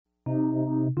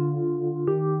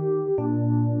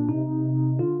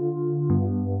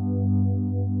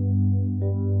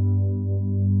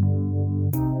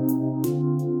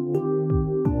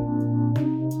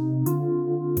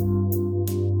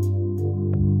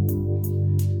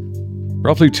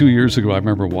Roughly 2 years ago, I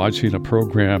remember watching a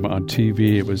program on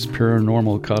TV. It was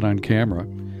paranormal caught on camera.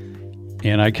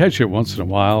 And I catch it once in a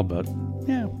while, but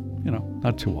yeah,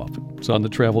 not too often. It's on the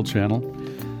Travel Channel.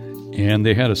 And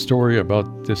they had a story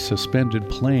about this suspended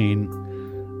plane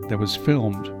that was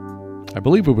filmed. I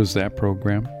believe it was that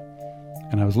program.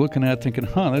 And I was looking at it thinking,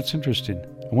 that's interesting.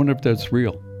 I wonder if that's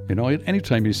real.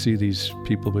 Anytime you see these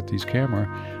people with these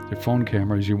their phone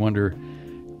cameras, you wonder,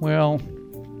 well,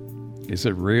 is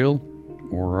it real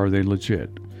or are they legit?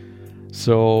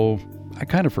 So I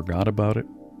kind of forgot about it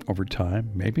over time.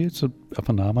 Maybe it's a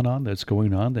phenomenon that's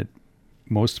going on that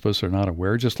most of us are not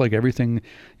aware. Just like everything,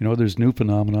 there's new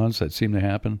phenomenons that seem to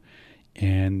happen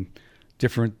and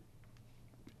different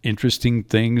interesting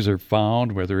things are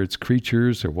found, whether it's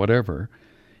creatures or whatever,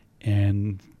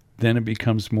 and then it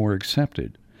becomes more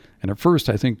accepted. And at first,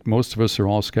 I think most of us are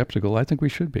all skeptical. I think we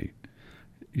should be.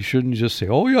 You shouldn't just say,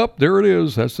 oh, yep, there it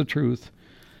is. That's the truth.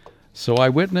 So I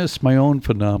witnessed my own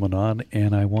phenomenon,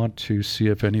 and I want to see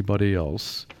if anybody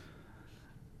else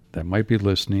that might be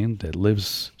listening that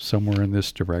lives somewhere in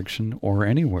this direction or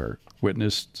anywhere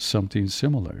witnessed something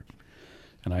similar.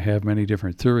 And I have many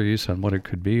different theories on what it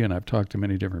could be, and I've talked to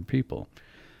many different people.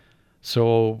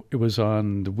 So it was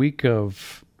on the week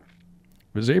of,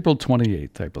 it was April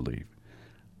 28th, I believe.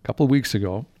 A couple of weeks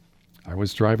ago, I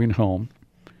was driving home,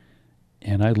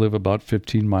 and I live about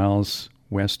 15 miles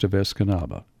west of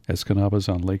Escanaba. Escanaba's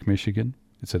on Lake Michigan.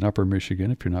 It's in Upper Michigan,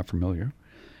 if you're not familiar.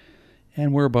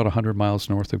 And we're about 100 miles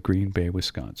north of Green Bay,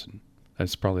 Wisconsin.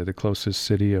 That's probably the closest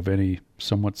city of any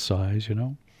somewhat size,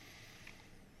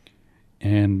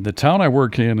 And the town I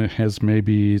work in has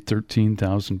maybe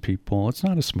 13,000 people. It's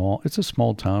a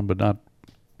small town, but not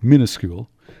minuscule.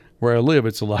 Where I live,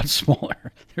 it's a lot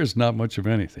smaller. There's not much of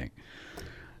anything.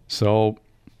 So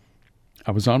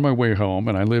I was on my way home,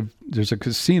 and there's a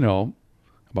casino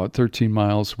about 13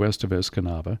 miles west of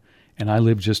Escanaba, and I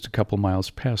live just a couple miles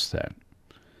past that.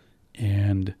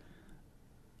 And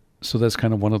so that's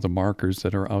kind of one of the markers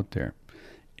that are out there.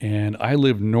 And I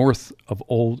live north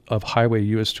of Highway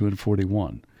US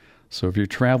 241. So if you're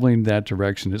traveling that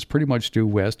direction, it's pretty much due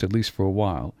west, at least for a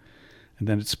while. And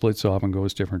then it splits off and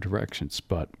goes different directions.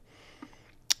 But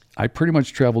I pretty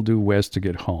much travel due west to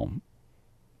get home.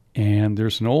 And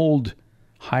there's an old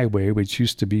highway, which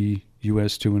used to be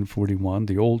US 241,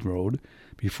 the old road,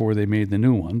 before they made the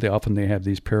new one. They have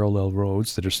these parallel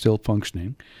roads that are still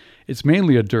functioning. It's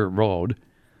mainly a dirt road.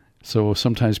 So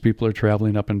sometimes people are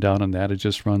traveling up and down on that. It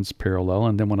just runs parallel.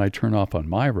 And then when I turn off on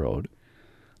my road,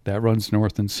 that runs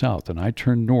north and south. And I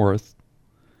turn north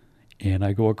and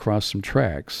I go across some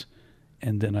tracks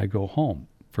and then I go home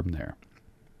from there.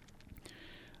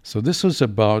 So this was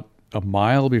about a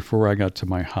mile before I got to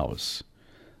my house,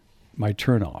 my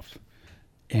turnoff.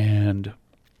 And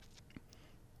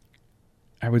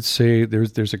I would say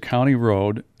there's a county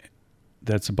road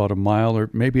that's about a mile or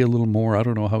maybe a little more. I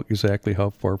don't know exactly how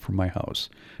far from my house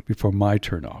before my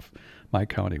turnoff, my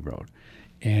county road.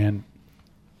 And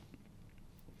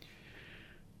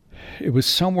it was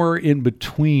somewhere in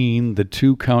between the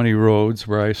two county roads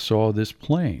where I saw this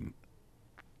plane.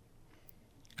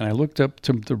 And I looked up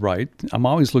to the right. I'm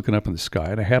always looking up in the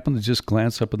sky. And I happened to just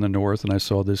glance up in the north, and I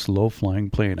saw this low-flying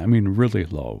plane. I mean, really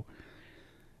low.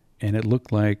 And it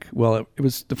looked like, well, it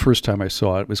was the first time I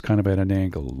saw it. It was kind of at an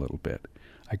angle a little bit.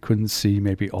 I couldn't see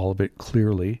maybe all of it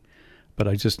clearly, but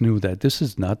I just knew that this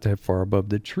is not that far above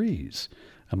the trees.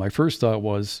 And my first thought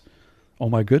was, oh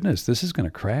my goodness, this is going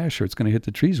to crash or it's going to hit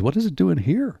the trees. What is it doing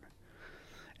here?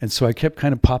 And so I kept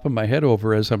kind of popping my head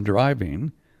over as I'm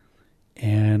driving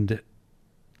and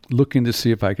looking to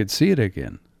see if I could see it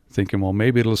again, thinking, well,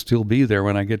 maybe it'll still be there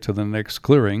when I get to the next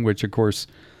clearing, which of course,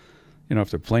 if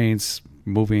the plane's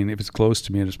moving, if it's close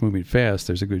to me and it's moving fast,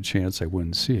 there's a good chance I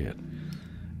wouldn't see it.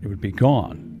 It would be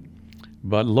gone.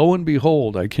 But lo and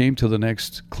behold, I came to the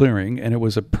next clearing, and it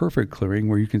was a perfect clearing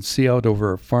where you can see out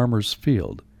over a farmer's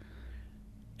field.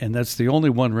 And that's the only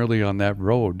one really on that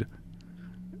road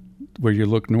where you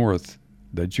look north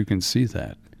that you can see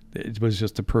that. It was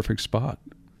just a perfect spot.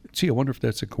 Gee, I wonder if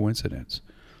that's a coincidence.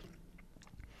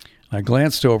 I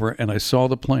glanced over, and I saw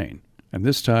the plane. And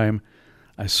this time,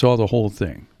 I saw the whole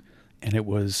thing. And it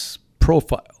was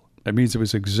profile. That means it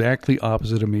was exactly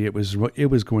opposite of me. It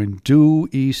was going due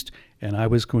east, and I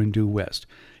was going due west.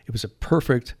 It was a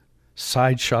perfect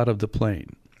side shot of the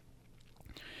plane.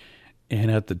 And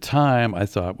at the time, I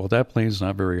thought, well, that plane's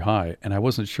not very high. And I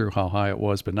wasn't sure how high it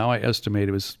was, but now I estimate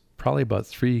it was probably about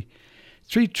three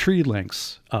tree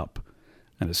lengths up.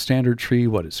 And a standard tree,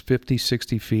 is 50,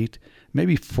 60 feet,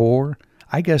 maybe 4.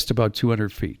 I guessed about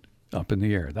 200 feet up in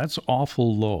the air. That's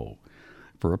awful low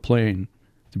for a plane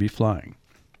to be flying.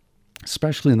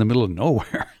 especially in the middle of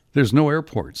nowhere. There's no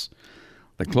airports.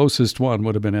 The closest one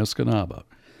would have been Escanaba.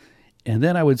 And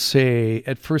then I would say,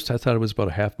 at first I thought it was about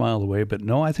a half mile away, but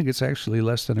no, I think it's actually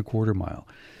less than a quarter mile.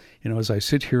 As I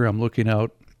sit here, I'm looking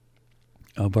out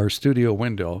of our studio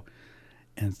window,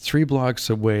 and 3 blocks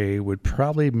away would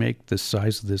probably make the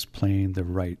size of this plane the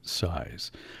right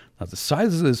size. Now, the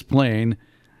size of this plane,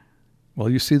 well,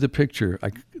 you see the picture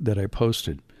that I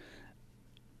posted.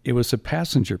 It was a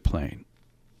passenger plane.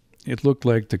 It looked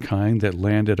like the kind that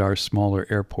land at our smaller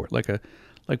airport, like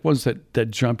ones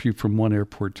that jump you from one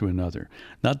airport to another.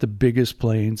 Not the biggest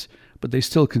planes, but they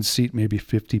still can seat maybe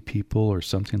 50 people or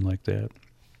something like that.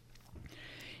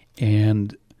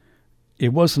 And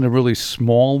it wasn't a really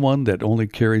small one that only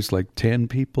carries like 10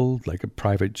 people, like a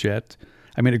private jet.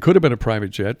 I mean, it could have been a private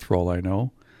jet for all I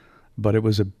know, but it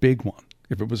was a big one.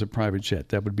 If it was a private jet,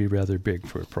 that would be rather big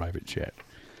for a private jet.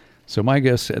 So my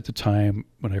guess at the time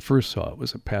when I first saw it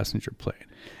was a passenger plane.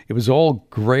 It was all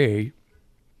gray.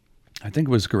 I think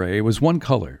it was gray. It was one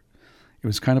color. It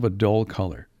was kind of a dull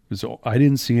color. I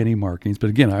didn't see any markings, but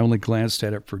again, I only glanced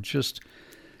at it for just,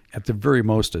 at the very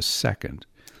most, a second.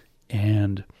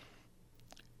 And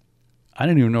I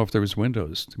didn't even know if there was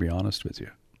windows, to be honest with you.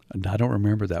 And I don't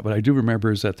remember that. But I do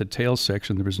remember is at the tail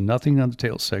section, there was nothing on the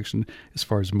tail section as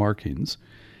far as markings.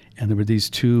 And there were these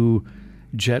 2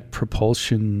 jet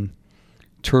propulsion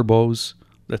turbos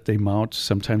that they mount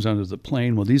sometimes under the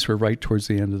plane. Well, these were right towards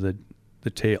the end of the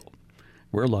tail,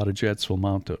 where a lot of jets will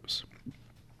mount those.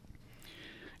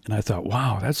 And I thought,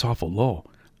 wow, that's awful low.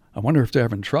 I wonder if they're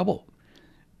having trouble.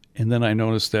 And then I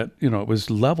noticed that, it was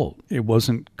level. It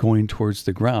wasn't going towards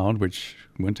the ground, which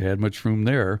wouldn't have had much room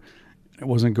there. It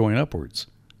wasn't going upwards,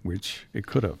 which it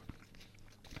could have.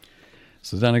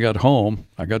 So then I got home.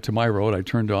 I got to my road. I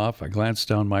turned off. I glanced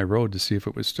down my road to see if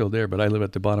it was still there, but I live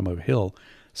at the bottom of a hill,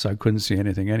 so I couldn't see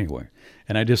anything anyway.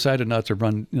 And I decided not to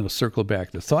run, circle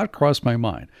back. The thought crossed my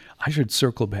mind, I should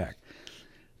circle back,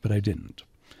 but I didn't.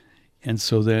 And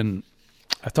so then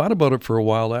I thought about it for a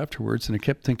while afterwards, and I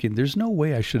kept thinking, there's no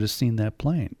way I should have seen that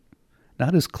plane.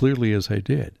 Not as clearly as I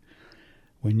did.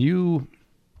 When you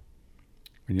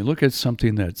look at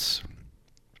something that's,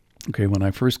 okay, when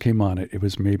I first came on it, it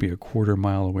was maybe a quarter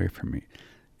mile away from me.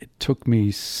 It took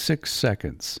me 6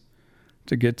 seconds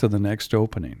to get to the next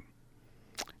opening.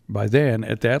 By then,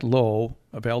 at that low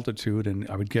of altitude, and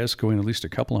I would guess going at least a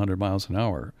couple hundred miles an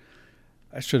hour,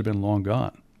 I should have been long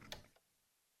gone.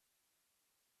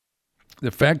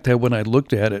 The fact that when I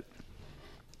looked at it,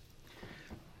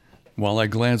 while I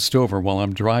glanced over while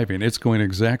I'm driving, it's going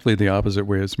exactly the opposite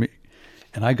way as me.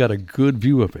 And I got a good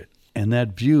view of it. And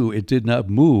that view, it did not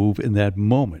move in that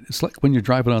moment. It's like when you're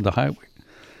driving on the highway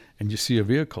and you see a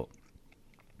vehicle.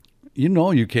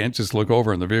 You can't just look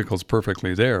over and the vehicle's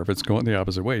perfectly there. If it's going the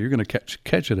opposite way, you're going to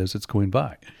catch it as it's going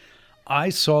by. I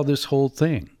saw this whole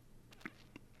thing,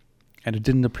 and it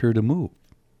didn't appear to move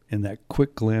in that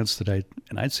quick glance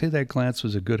and I'd say that glance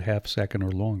was a good half second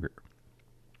or longer.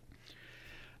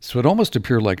 So it almost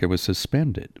appeared like it was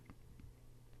suspended.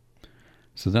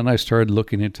 So then I started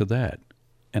looking into that.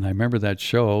 And I remember that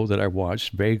show that I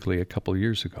watched vaguely a couple of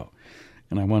years ago.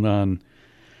 And I went on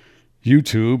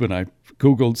YouTube and I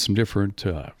Googled some different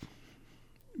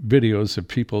videos of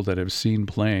people that have seen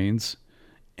planes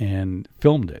and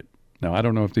filmed it. Now, I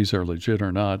don't know if these are legit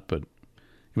or not, but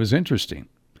it was interesting.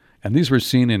 And these were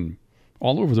seen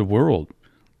all over the world,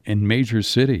 in major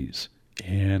cities.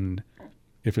 And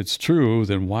if it's true,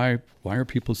 then why are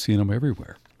people seeing them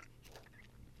everywhere?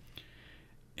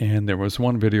 And there was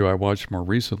one video I watched more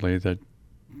recently that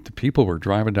the people were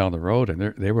driving down the road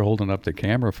and they were holding up the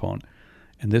camera phone,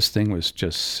 and this thing was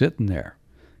just sitting there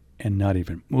and not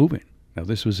even moving. Now,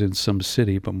 this was in some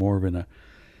city, but more of in a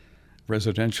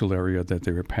residential area that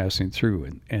they were passing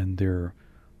through, and they're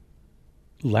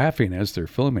laughing as they're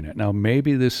filming it. Now,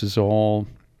 maybe this is all,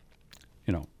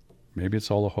 maybe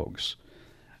it's all a hoax,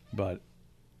 but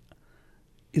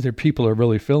either people are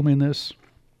really filming this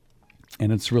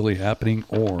and it's really happening,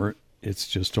 or it's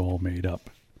just all made up,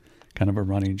 kind of a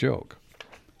running joke.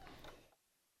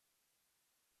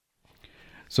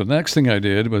 So the next thing I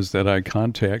did was that I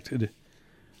contacted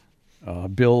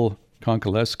Bill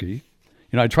Konkoleski.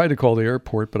 I tried to call the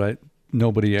airport, but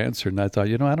nobody answered, and I thought,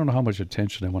 I don't know how much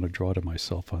attention I want to draw to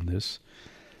myself on this.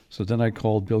 So then I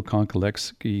called Bill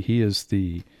Konkoleski. He is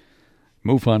the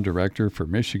MUFON director for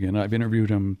Michigan. I've interviewed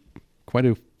him quite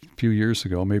a few years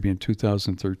ago, maybe in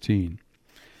 2013.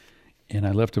 And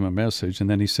I left him a message, and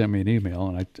then he sent me an email,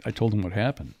 and I told him what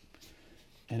happened.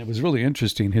 And it was really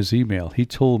interesting, his email. He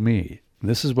told me, and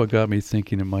this is what got me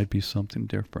thinking it might be something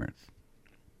different.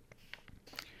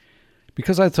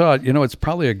 Because I thought, it's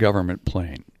probably a government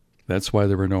plane. That's why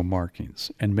there were no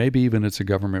markings. And maybe even it's a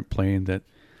government plane that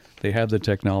they have the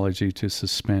technology to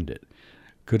suspend it.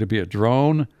 Could it be a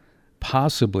drone?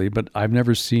 Possibly, but I've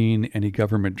never seen any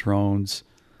government drones.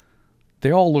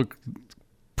 They all look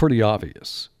pretty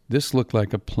obvious. This looked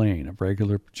like a plane, a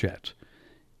regular jet.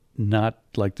 Not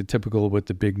like the typical with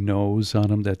the big nose on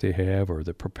them that they have or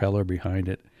the propeller behind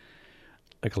it,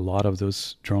 like a lot of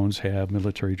those drones have,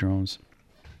 military drones.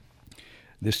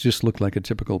 This just looked like a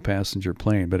typical passenger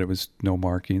plane, but it was no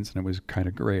markings, and it was kind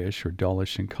of grayish or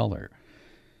dullish in color.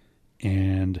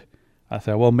 And I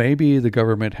thought, well, maybe the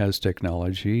government has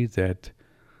technology that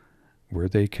where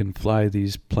they can fly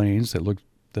these planes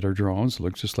that are drones,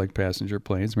 look just like passenger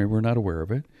planes. Maybe we're not aware of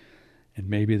it. And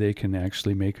maybe they can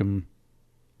actually make them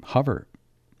hover.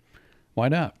 Why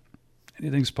not?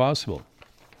 Anything's possible.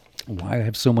 Why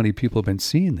have so many people been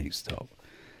seeing these, though?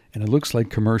 And it looks like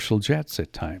commercial jets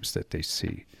at times that they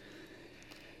see.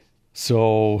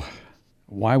 So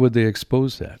why would they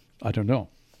expose that? I don't know.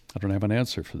 I don't have an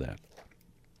answer for that.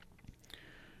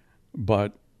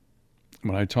 But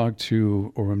when I talked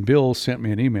to, or when Bill sent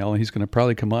me an email, and he's going to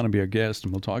probably come on and be a guest,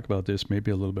 and we'll talk about this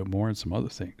maybe a little bit more and some other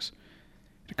things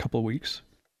in a couple of weeks.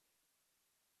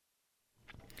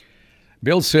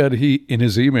 Bill said in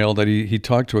his email that he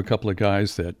talked to a couple of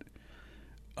guys that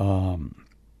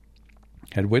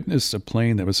had witnessed a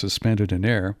plane that was suspended in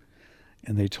air,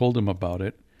 and they told him about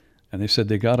it. And they said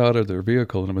they got out of their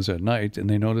vehicle, and it was at night, and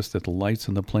they noticed that the lights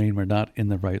on the plane were not in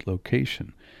the right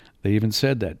location. They even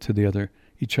said that to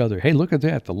each other. Hey, look at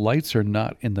that. The lights are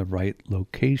not in the right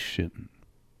location.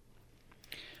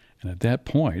 And at that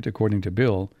point, according to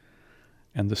Bill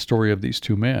and the story of these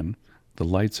two men, the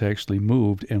lights actually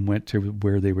moved and went to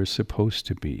where they were supposed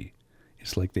to be.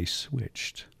 It's like they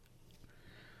switched.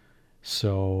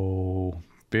 So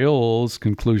Bill's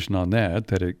conclusion on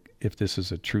that if this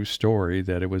is a true story,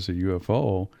 that it was a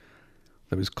UFO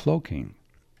that was cloaking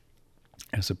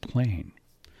as a plane.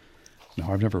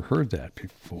 Now, I've never heard that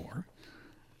before.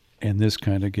 And this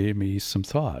kind of gave me some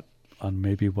thought on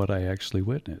maybe what I actually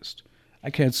witnessed. I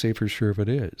can't say for sure if it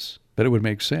is, but it would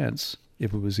make sense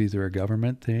if it was either a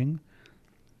government thing.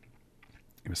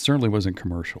 It certainly wasn't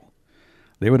commercial.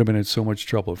 They would have been in so much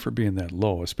trouble for being that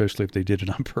low, especially if they did it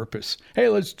on purpose. Hey,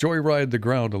 let's joyride the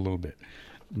ground a little bit.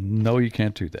 No, you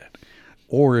can't do that.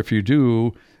 Or if you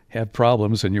do have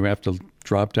problems and you have to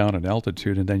drop down in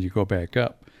altitude and then you go back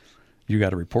up, you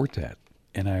got to report that.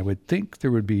 And I would think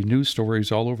there would be news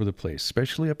stories all over the place,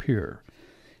 especially up here,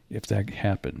 if that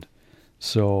happened.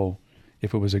 So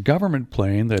if it was a government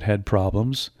plane that had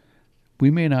problems,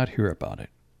 we may not hear about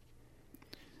it.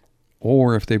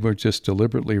 Or if they were just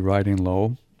deliberately riding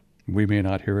low, we may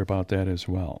not hear about that as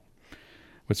well.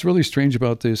 What's really strange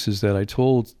about this is that I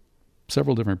told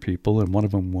several different people, and one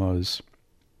of them was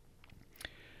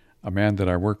a man that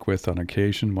I work with on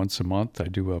occasion once a month. I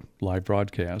do a live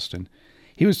broadcast, and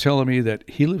he was telling me that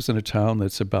he lives in a town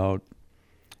that's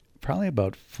probably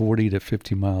about 40 to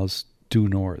 50 miles due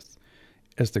north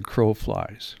as the crow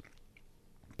flies.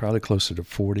 Probably closer to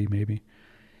 40 maybe.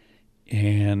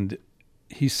 And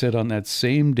he said on that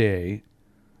same day,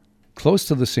 close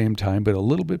to the same time, but a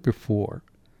little bit before,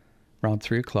 around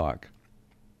 3 o'clock,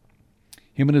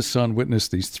 him and his son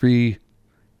witnessed these 3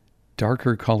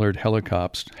 darker colored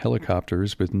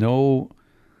helicopters with no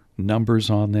numbers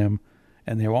on them,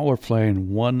 and they all were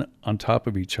flying one on top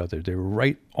of each other. They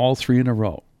were all 3 in a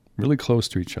row, really close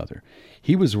to each other.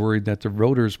 He was worried that the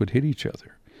rotors would hit each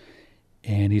other.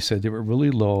 And he said they were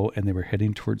really low, and they were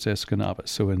heading towards Escanaba.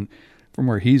 So from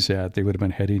where he's at, they would have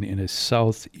been heading in a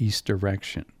southeast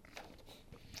direction.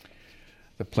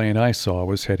 The plane I saw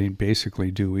was heading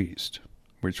basically due east,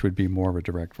 which would be more of a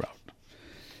direct route.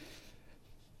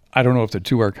 I don't know if the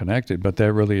two are connected, but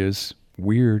that really is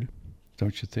weird,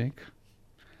 don't you think?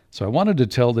 So I wanted to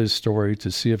tell this story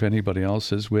to see if anybody else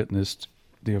has witnessed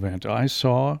the event I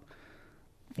saw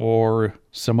or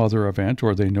some other event,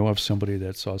 or they know of somebody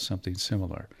that saw something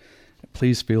similar.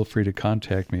 Please feel free to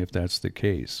contact me if that's the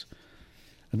case.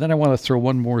 And then I want to throw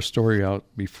one more story out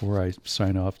before I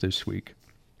sign off this week.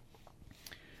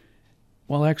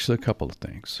 Well, actually, a couple of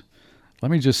things.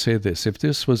 Let me just say this. If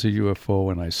this was a UFO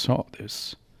and I saw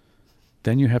this,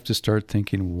 then you have to start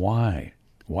thinking, why?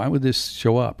 Why would this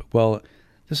show up? Well,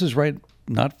 this is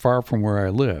not far from where I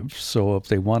live, so if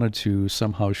they wanted to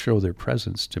somehow show their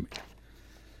presence to me,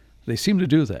 they seem to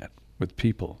do that with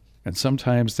people. And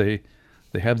sometimes they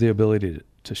have the ability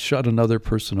to shut another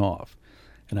person off.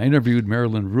 And I interviewed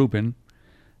Marilyn Rubin.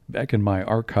 Back in my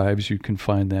archives, you can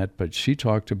find that. But she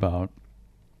talked about,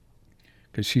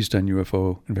 because she's done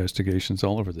UFO investigations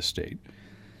all over the state,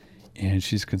 and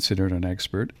she's considered an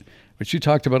expert. But she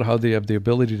talked about how they have the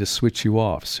ability to switch you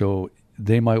off. So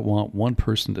they might want one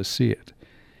person to see it,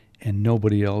 and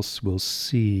nobody else will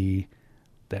see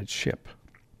that ship.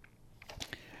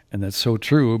 And that's so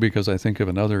true, because I think of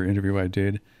another interview I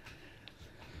did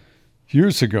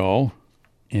years ago,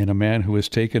 and a man who was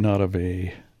taken out of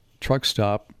a truck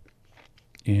stop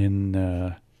in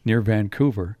near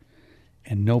Vancouver,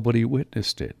 and nobody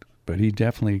witnessed it, but he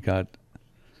definitely got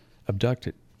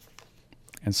abducted.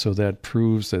 And so that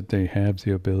proves that they have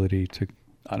the ability to,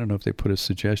 I don't know if they put a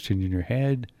suggestion in your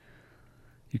head,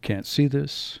 you can't see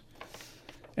this.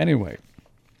 Anyway,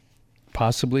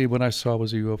 possibly what I saw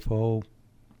was a UFO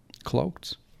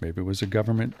cloaked. Maybe it was a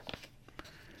government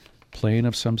plane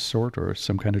of some sort or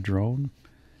some kind of drone.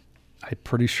 I'm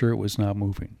pretty sure it was not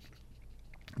moving.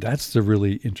 That's the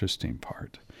really interesting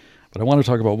part. But I want to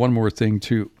talk about one more thing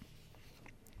too.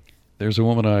 There's a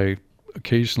woman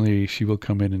occasionally she will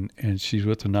come in and she's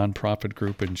with a nonprofit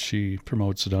group and she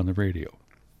promotes it on the radio.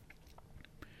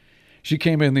 She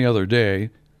came in the other day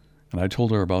and I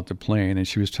told her about the plane, and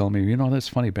she was telling me, that's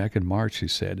funny, back in March, she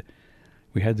said,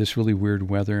 we had this really weird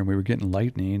weather and we were getting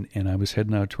lightning, and I was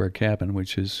heading out to our cabin,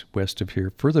 which is west of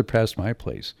here, further past my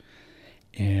place.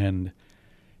 And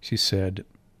she said,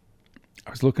 I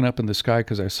was looking up in the sky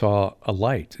because I saw a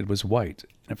light. It was white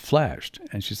and it flashed.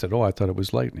 And she said, I thought it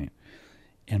was lightning.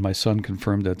 And my son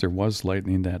confirmed that there was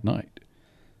lightning that night.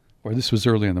 Or this was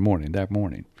early in the morning, that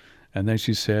morning. And then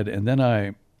she said, and then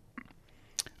I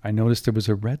noticed there was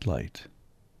a red light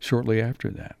shortly after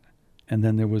that. And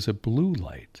then there was a blue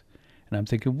light. And I'm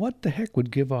thinking, what the heck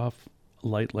would give off a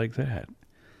light like that?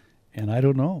 And I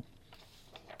don't know.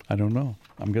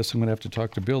 I'm guessing I'm going to have to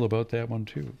talk to Bill about that one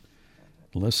too.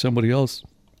 Unless somebody else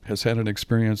has had an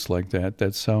experience like that,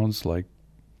 that sounds like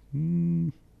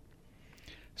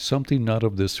something not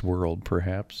of this world,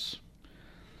 perhaps.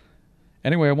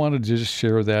 Anyway, I wanted to just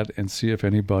share that and see if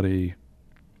anybody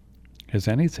has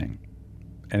anything.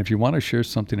 And if you want to share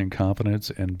something in confidence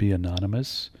and be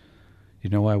anonymous,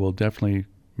 I will definitely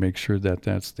make sure that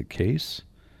that's the case,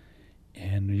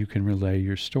 and you can relay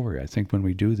your story. I think when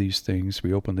we do these things,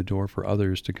 we open the door for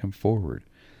others to come forward.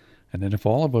 And then if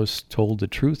all of us told the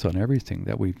truth on everything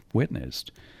that we've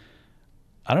witnessed,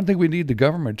 I don't think we need the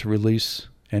government to release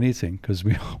anything, because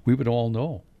we would all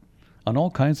know on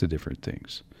all kinds of different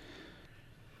things.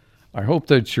 I hope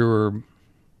that you're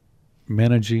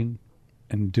managing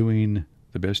and doing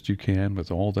the best you can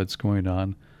with all that's going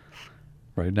on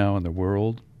right now in the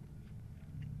world,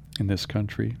 in this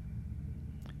country.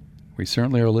 We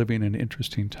certainly are living in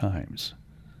interesting times,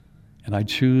 and I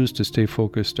choose to stay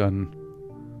focused on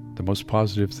the most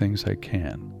positive things I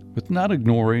can, with not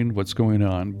ignoring what's going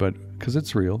on, but because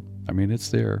it's real. I mean, it's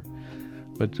there.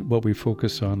 But what we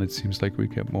focus on, it seems like we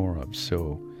get more of.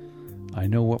 So I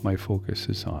know what my focus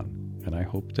is on, and I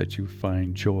hope that you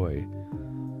find joy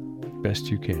best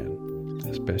you can,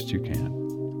 as best you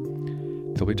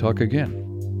can. Till we talk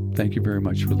again, thank you very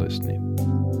much for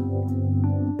listening.